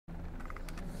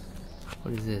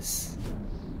What is this?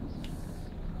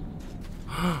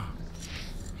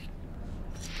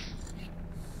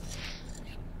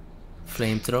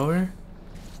 Flamethrower?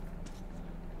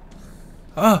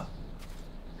 Oh!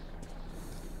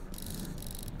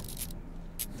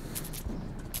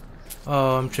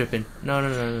 Oh, I'm tripping. No, no,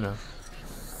 no, no, no.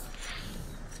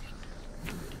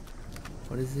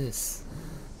 What is this?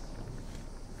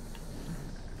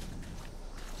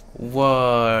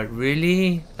 What?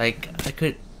 Really? Like, I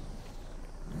could...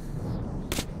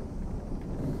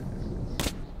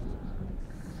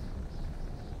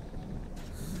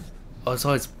 Oh,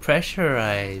 so it's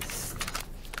pressurized.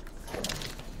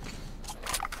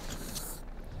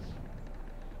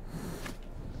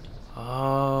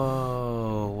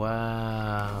 Oh,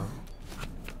 wow.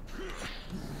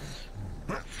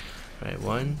 Right,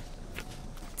 1,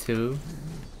 2.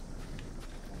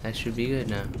 That should be good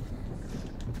now.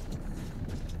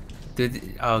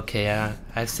 Dude, okay,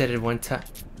 I said it one time.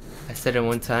 I said it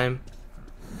one time.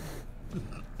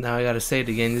 Now I gotta say it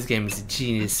again. This game is a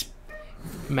genius.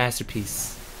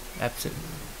 Masterpiece. Absolutely.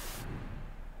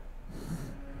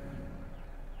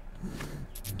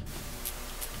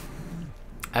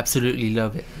 Absolutely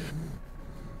love it.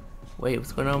 Wait,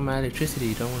 what's going on with my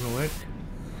electricity? Don't want to work?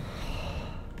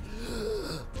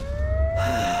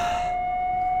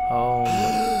 Oh my.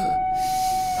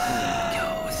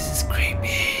 Yo, this is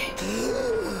creepy.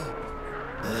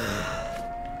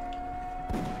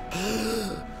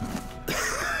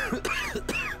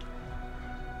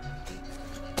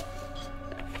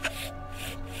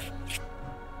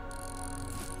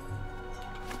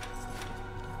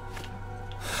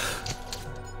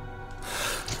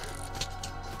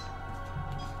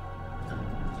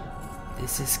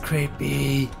 This is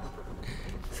creepy.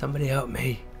 Somebody help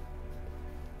me.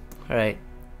 Alright.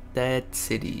 Dead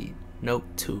City. Note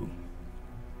 2.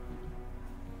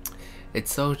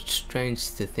 It's so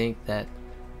strange to think that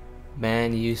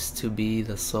man used to be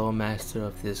the sole master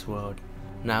of this world.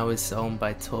 Now it's owned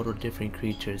by total different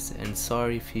creatures, and the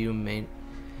sorry few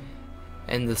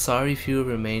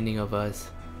remaining of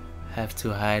us have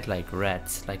to hide like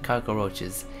rats, like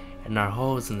cockroaches, in our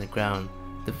holes in the ground.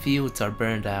 The fields are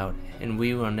burned out, and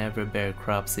we will never bear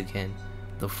crops again.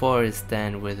 The forests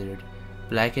stand withered,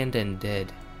 blackened and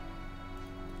dead.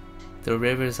 The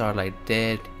rivers are like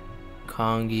dead,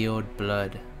 congealed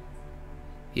blood.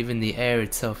 Even the air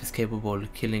itself is capable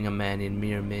of killing a man in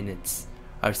mere minutes.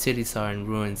 Our cities are in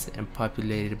ruins and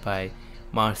populated by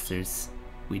monsters.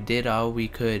 We did all we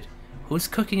could. Who's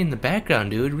cooking in the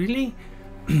background, dude? Really?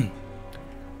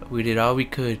 We did all we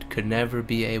could never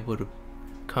be able to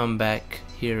come back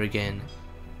here again.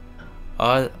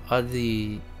 All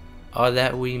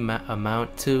that we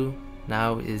amount to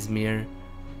now is mere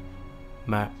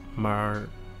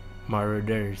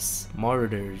marauders,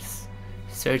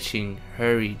 searching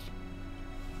hurriedly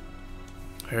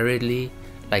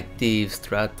like thieves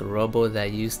throughout the rubble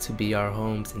that used to be our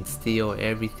homes, and steal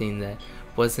everything that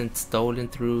wasn't stolen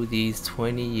through these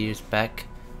 20 years back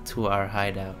to our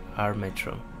hideout, our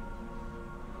metro.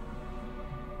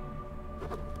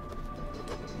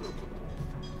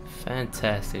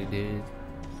 Fantastic, dude.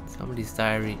 Somebody's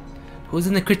diary. Who's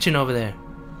in the kitchen over there?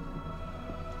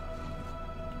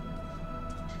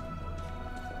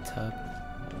 Tub.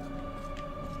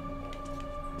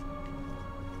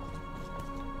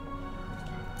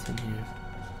 What's in here?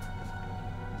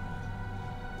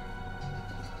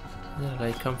 Where did that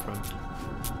light come from?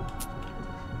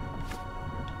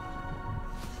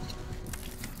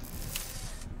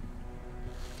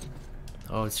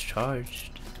 Oh, it's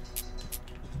charged.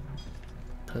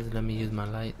 Doesn't let me use my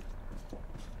light.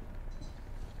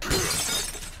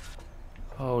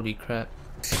 Holy crap.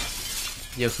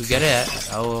 Yo, could get it.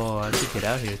 Oh, I could get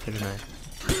out here, couldn't I?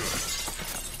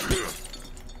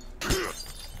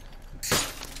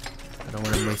 I don't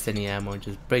want to waste any ammo.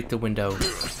 Just break the window.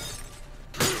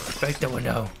 Break the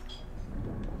window.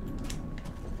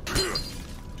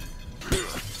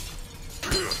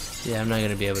 Yeah, I'm not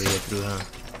gonna be able to get through, huh?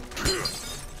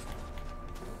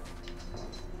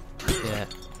 Yeah.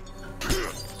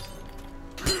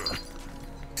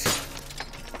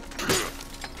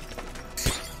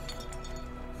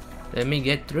 Let me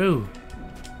get through.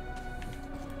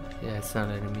 Yeah, it's not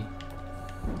letting me.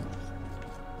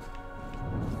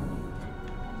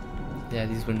 Yeah,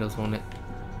 these windows won't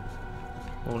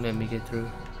let me get through.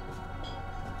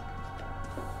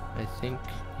 I think,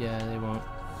 yeah, they won't.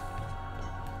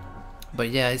 But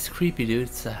yeah, it's creepy, dude.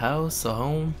 It's a house, a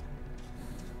home.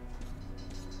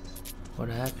 What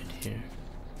happened here?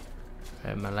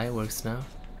 Alright, my light works now.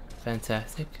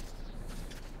 Fantastic.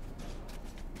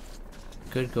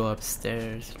 Could go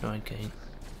upstairs. No, I can't.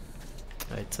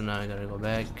 Alright, so now I gotta go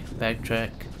back,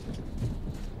 backtrack.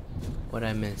 What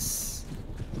I miss?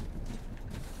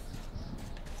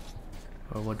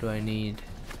 Or what do I need?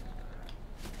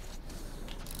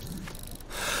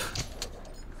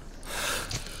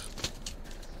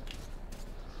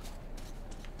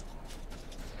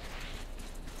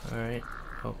 Alright.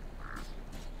 Oh.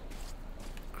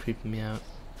 Creeping me out.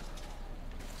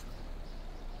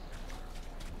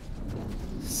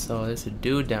 So there's a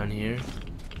dude down here.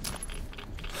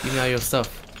 Give me all your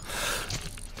stuff.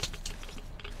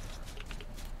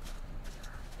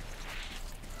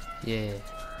 Yeah.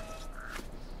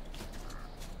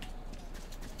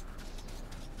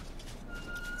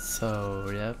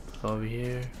 So, yep, over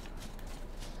here.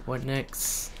 What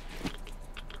next?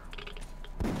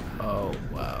 Oh,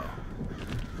 wow.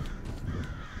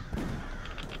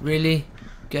 Really?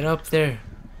 Get up there.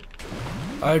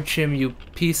 Archim, you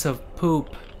piece of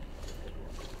poop.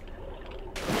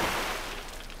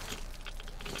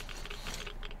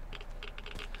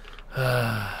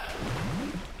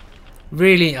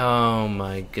 Really? Oh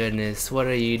my goodness. What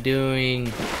are you doing?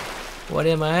 What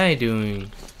am I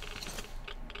doing?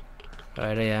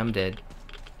 Alright, yeah, I'm dead.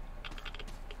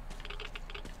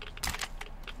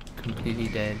 Completely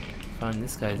dead. Found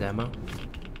this guy's ammo.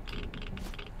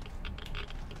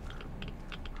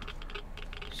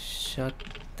 Shut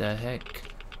the heck.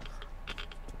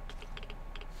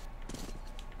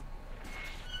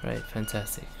 Right,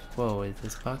 fantastic. Whoa, is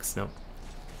this box? Nope.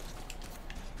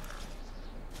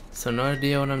 So no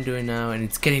idea what I'm doing now, and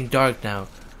it's getting dark now.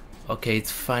 Okay,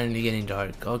 it's finally getting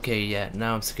dark. Okay, yeah,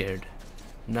 now I'm scared.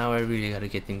 Now I really gotta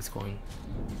get things going.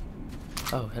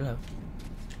 Oh, hello.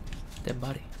 Dead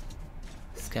body.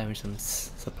 Scavenge some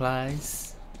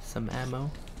supplies, some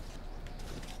ammo.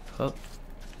 Oh.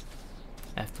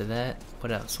 After that,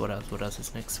 what else? What else? What else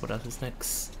is next? What else is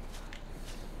next?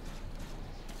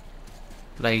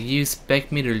 Like, you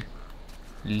expect me to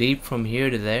leap from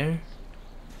here to there?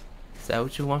 Is that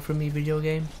what you want from me, video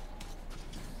game?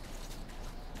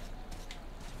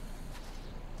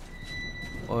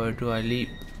 Or do I leap?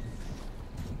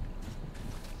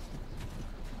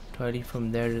 Do I leap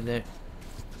from there to there?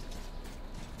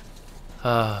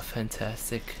 Ah,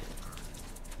 fantastic.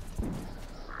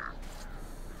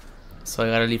 So I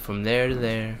gotta leap from there to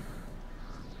there.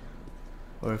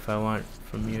 Or if I want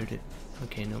from here to...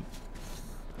 Okay, nope.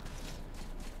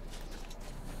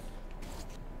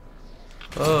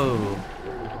 Oh.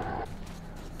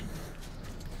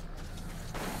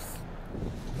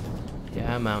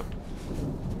 Yeah, I'm out.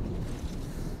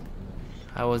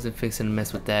 I wasn't fixing to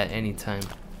mess with that anytime.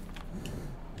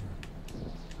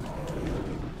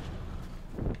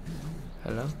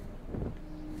 Hello?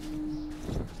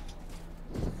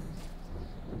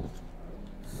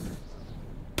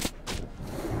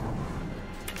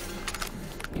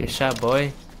 Get shot,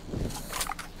 boy.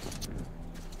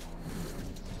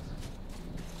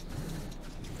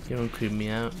 You don't creep me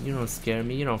out. You don't scare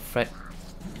me. You don't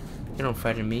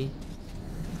frighten me.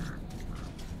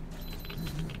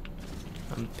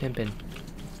 I'm pimping.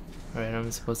 Alright,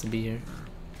 I'm supposed to be here.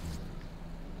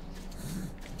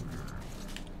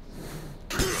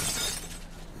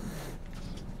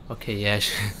 Okay, yeah,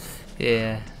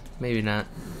 yeah, maybe not.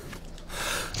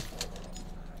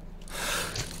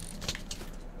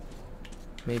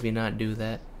 Maybe not do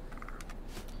that.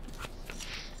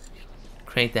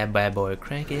 Crank that bad boy.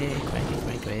 Crank it, crank it,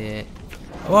 crank it.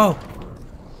 Whoa!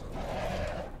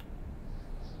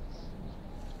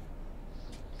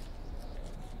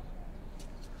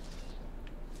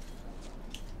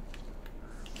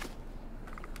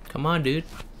 Come on, dude.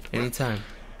 Anytime.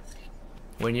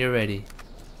 When you're ready.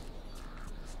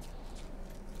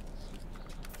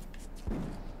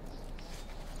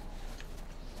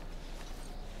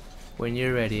 When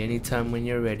you're ready. Anytime when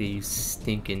you're ready, you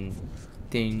stinking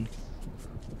thing.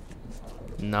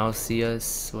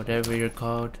 Nauseous, whatever you're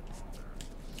called.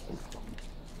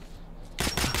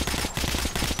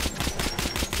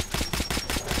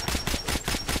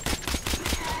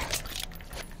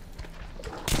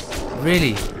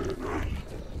 Really?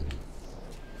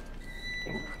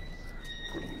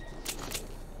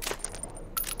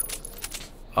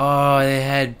 Oh, they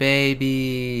had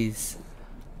babies.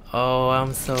 Oh,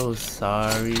 I'm so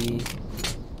sorry.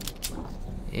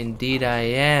 Indeed I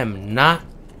am. Not.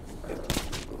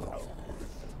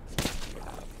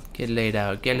 Get laid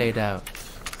out. Get laid out.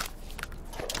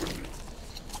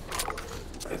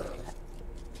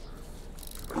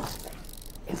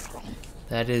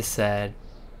 That is sad.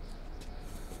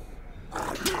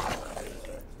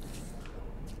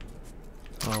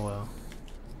 Oh well.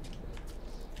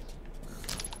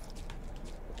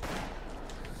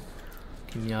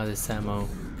 Give me all this ammo.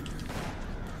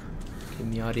 Give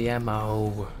me all the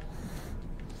ammo.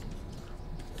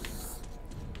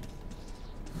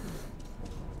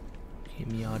 Give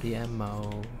me all the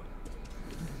ammo.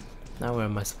 Now where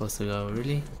am I supposed to go?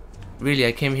 Really? Really,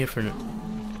 I came here for...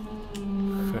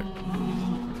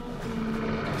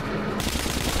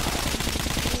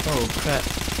 Oh crap.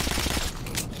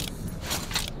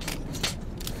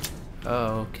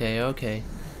 Oh, okay, okay.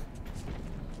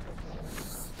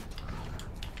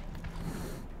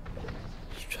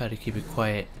 Just try to keep it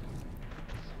quiet.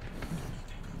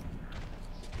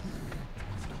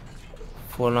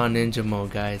 Full on ninja mode,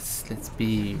 guys. Let's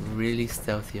be really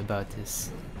stealthy about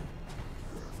this.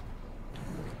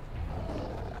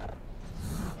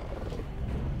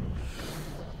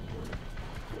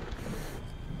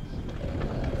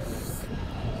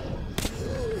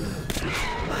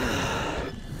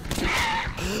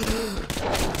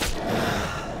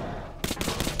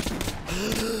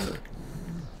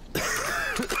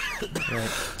 Right.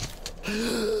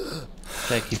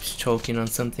 That keeps choking on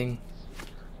something.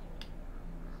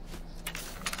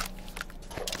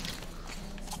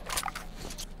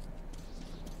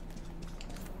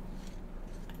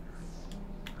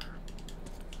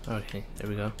 Okay, there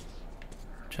we go.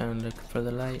 Trying to look for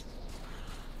the light.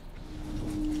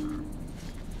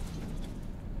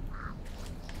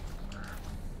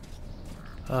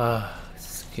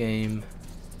 This game.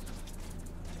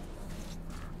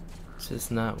 It's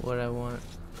just not what I want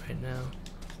right now.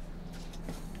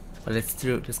 But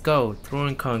let's go. Throw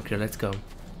and conquer, let's go.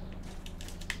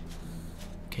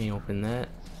 Can't open that.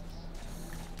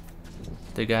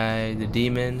 The guy, the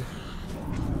demon.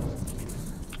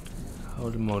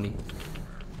 Holy moly.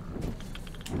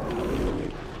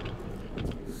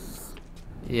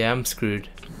 Yeah, I'm screwed.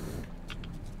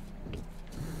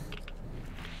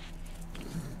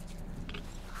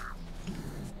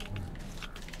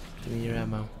 Give me your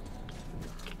ammo.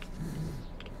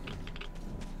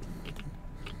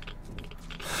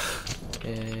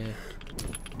 Yeah.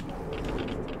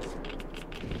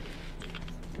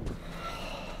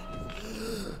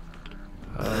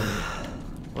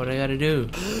 What I gotta do?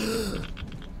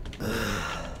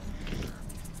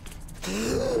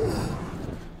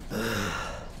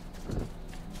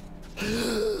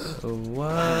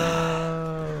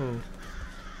 Whoa.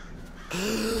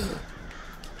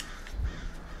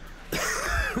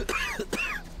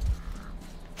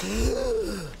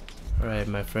 Alright,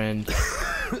 my friend.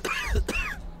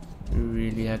 You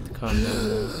really have to calm down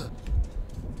now.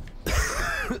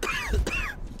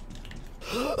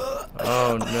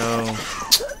 Oh no.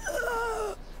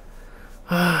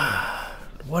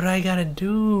 What do I gotta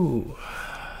do?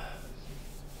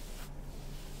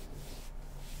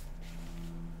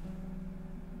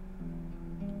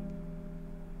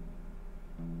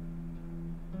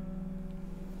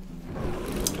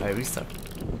 Alright, restart.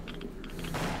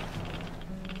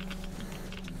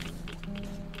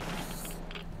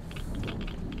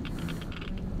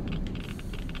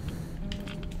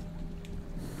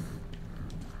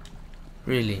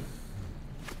 Really?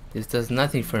 This does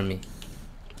nothing for me.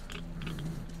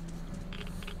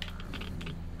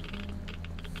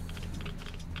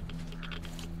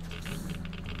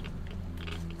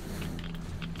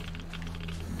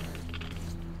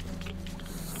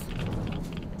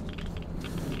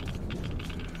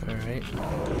 Alright.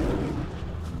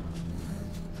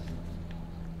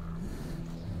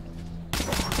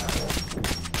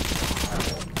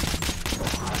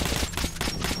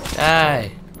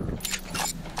 Die!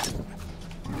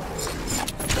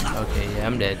 Okay, yeah,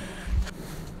 I'm dead.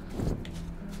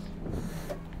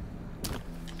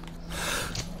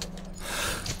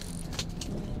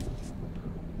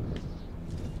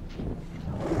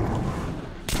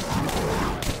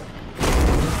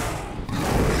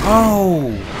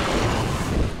 Oh!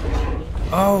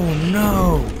 Oh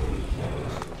no!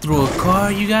 Through a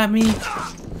car you got me?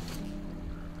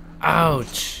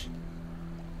 Ouch!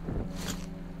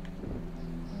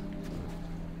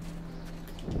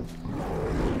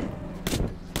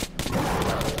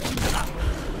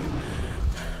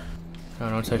 Oh,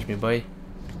 don't touch me, boy.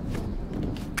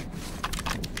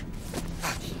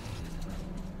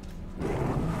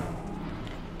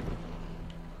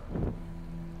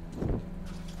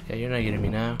 Yeah, you're not getting me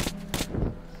now.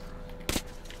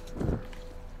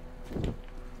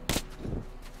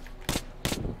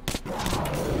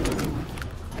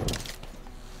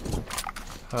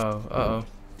 Oh, uh-oh.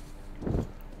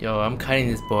 Yo, I'm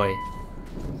cutting this boy.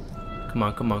 Come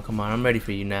on, come on, come on. I'm ready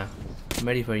for you now. I'm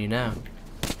ready for you now.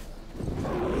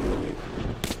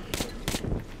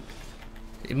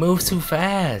 It moves too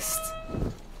fast.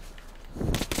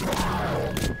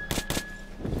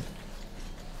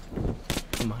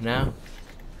 Come on now.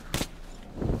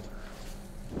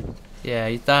 Yeah,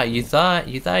 you thought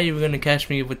you were gonna catch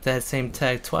me with that same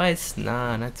tag twice?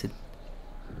 Nah, not it.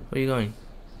 Where you going?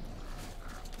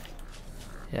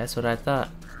 Yeah, that's what I thought.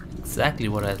 Exactly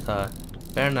what I thought.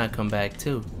 Better not come back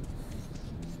too.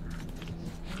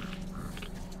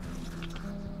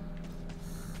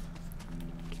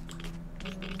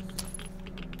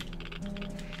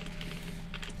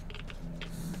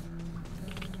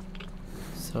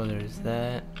 So there's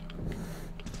that.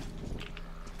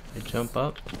 I jump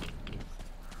up.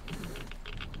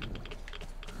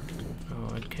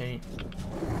 No, I can't.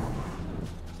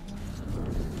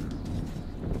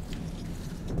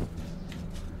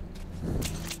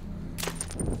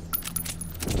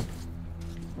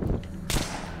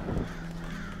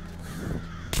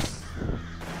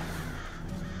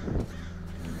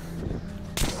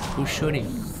 Who's shooting?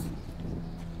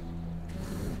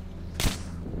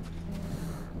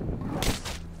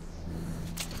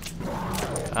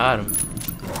 Got him.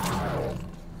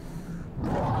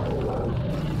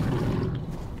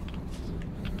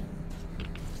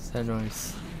 What's that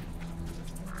noise?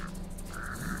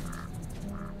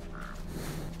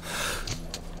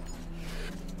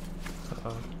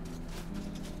 Uh-oh.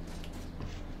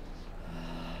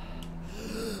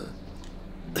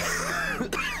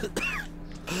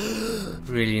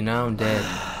 Really, now I'm dead.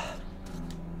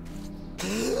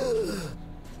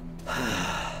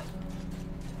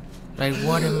 Like,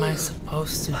 what am I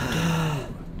supposed to do?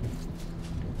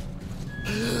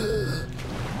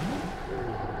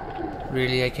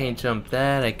 Really, I can't jump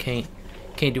that. I can't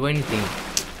do anything.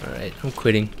 Alright, I'm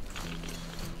quitting.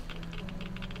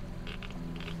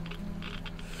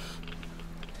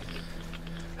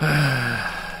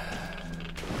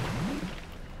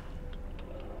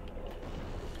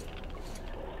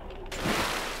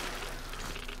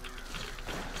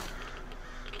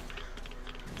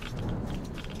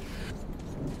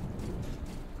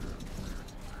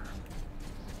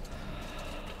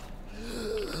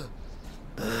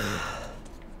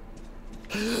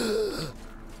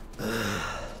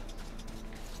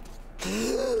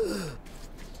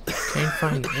 Can't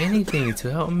find anything to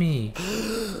help me.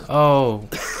 Oh.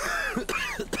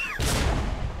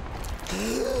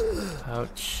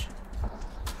 Ouch.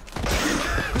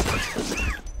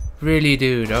 Really,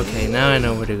 dude? Okay, now I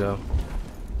know where to go.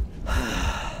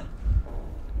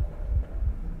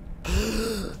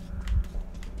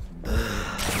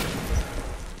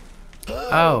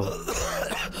 Oh.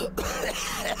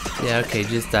 Yeah, okay,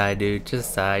 just die, dude.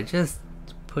 Just die. Just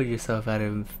put yourself out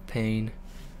of pain.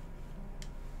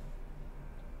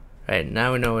 Right,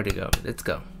 now we know where to go. Let's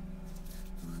go.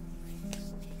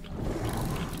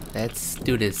 Let's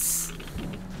do this.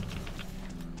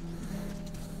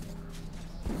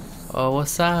 Oh,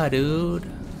 what's up, dude?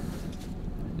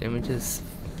 Let me just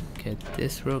get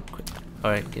this real quick.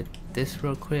 Alright, get this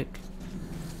real quick.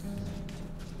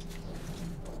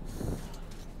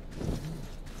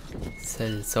 It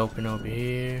says it's open over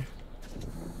here.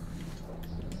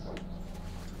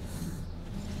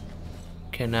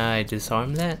 Can I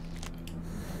disarm that?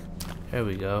 There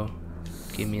we go.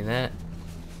 Give me that.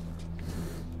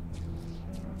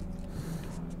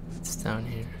 It's down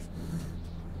here.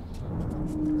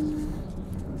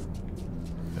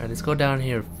 Alright, let's go down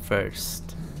here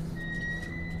first.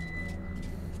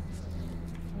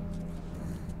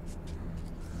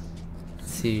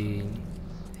 Let's see.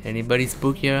 Anybody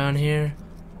spooky around here?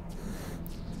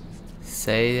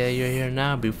 Say that you're here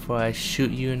now before I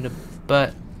shoot you in the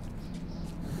butt.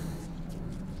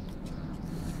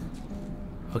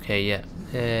 Okay, yeah.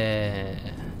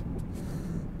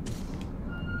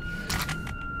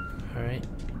 Alright.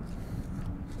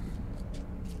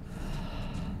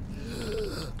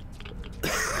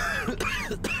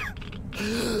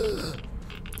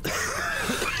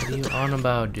 What are you on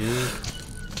about, dude?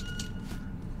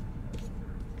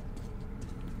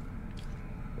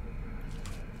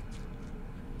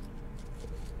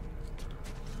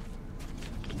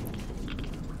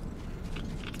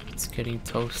 It's getting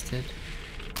toasted.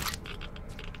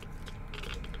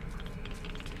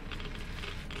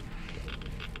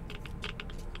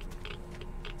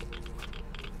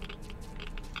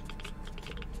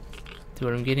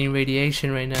 Dude, I'm getting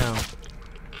radiation right now.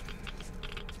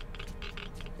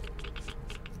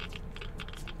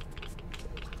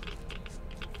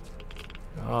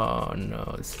 Oh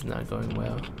no, this is not going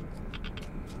well.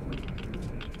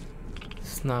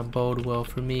 This does not bode well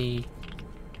for me.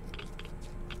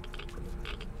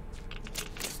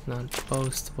 It's not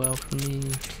bode well for me.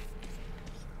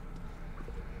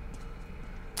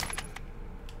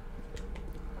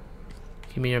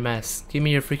 Give me your mask. Give me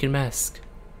your freaking mask.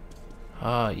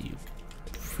 Oh, you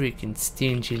freaking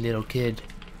stingy little kid.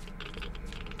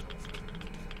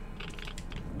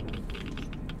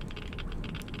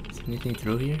 Anything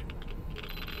through here?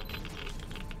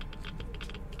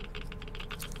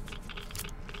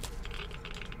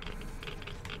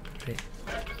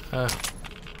 Right.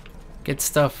 Get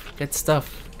stuff, get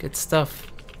stuff, get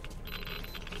stuff.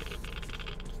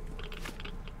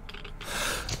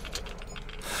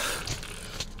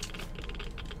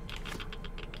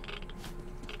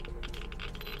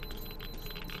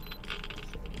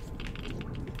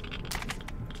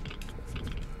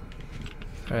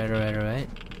 Alright.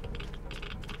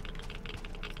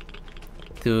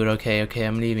 Dude, okay,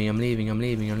 I'm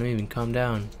leaving. Calm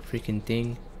down, freaking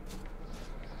thing.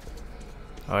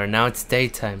 Alright, now it's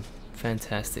daytime.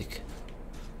 Fantastic.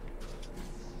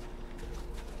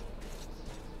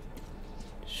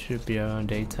 Should be around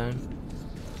daytime.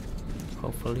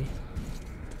 Hopefully.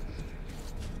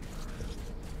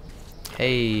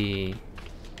 Hey.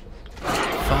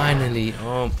 Finally.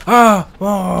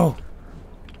 Whoa!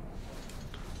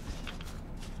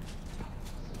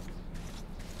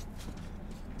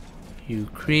 You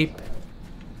creep.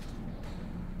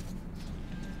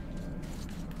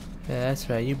 Yeah, that's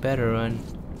right, you better run.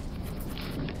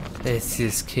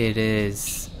 This kid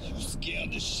is. You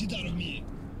scared the shit out of me.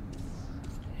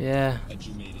 Yeah, But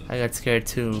you made it. I got scared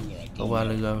too a while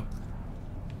ago.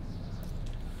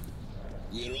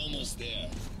 We're almost there.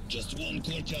 Just one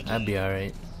courtyard. I'd be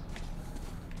alright.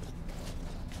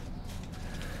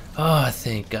 Oh,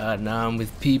 thank God, now I'm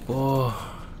with people.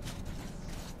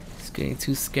 It's getting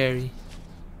too scary.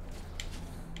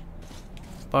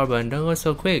 Bourbon, don't go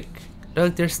so quick.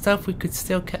 Look, there's stuff we could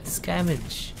still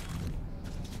scavenge.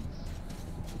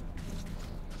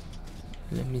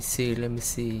 Let me see. Let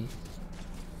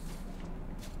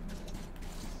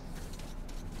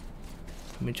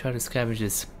me try to scavenge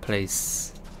this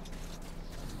place.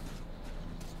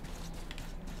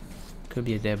 Could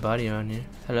be a dead body around here.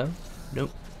 Hello?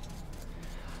 Nope.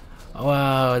 Oh,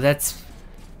 wow, that's...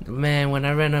 Man, when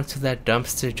I ran up to that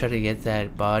dumpster, try to get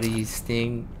that bodies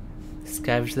thing,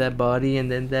 scavenge that body,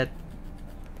 and then that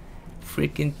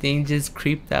freaking thing just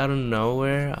creeped out of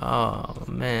nowhere. Oh,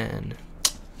 man.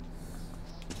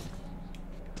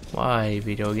 Why,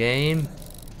 video game?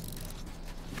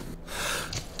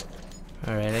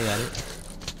 Alright, I got it.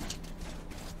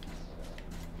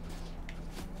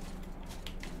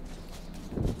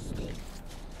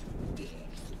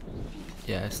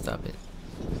 Yeah, stop it.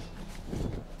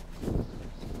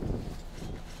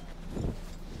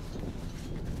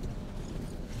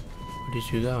 Where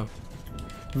did you go?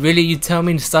 Really? You tell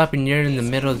me to stop and you're in the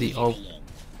middle of the... Oh.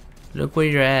 Look where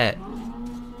you're at.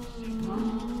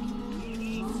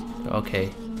 Okay.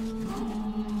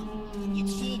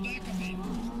 Let's fall back a bit.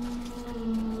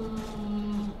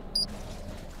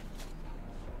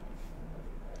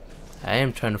 I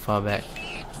am trying to fall back.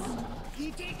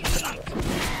 You take it back.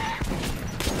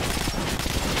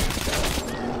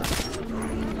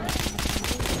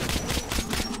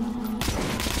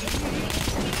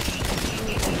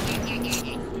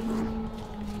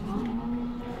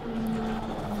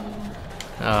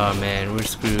 Oh man, we're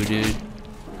screwed, dude.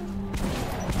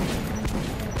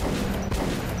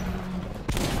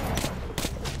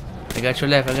 I got your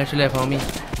left, homie.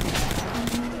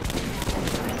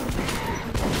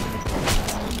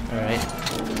 Alright.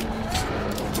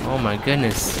 Oh my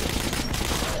goodness.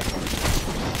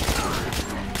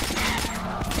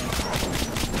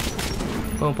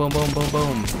 Boom, boom, boom, boom,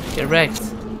 boom. Get wrecked.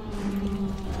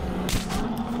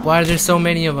 Why are there so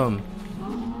many of them?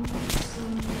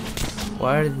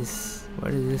 Where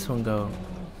did this one go?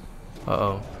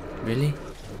 Uh-oh. Really?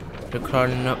 They're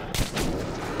crawling up.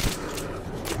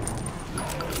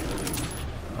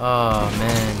 Oh,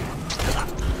 man.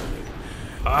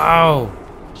 Ow!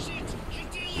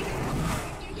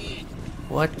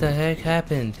 What the heck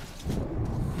happened?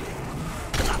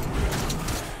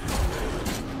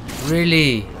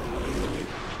 Really?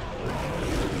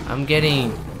 I'm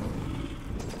getting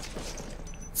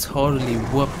totally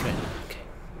whooped right now.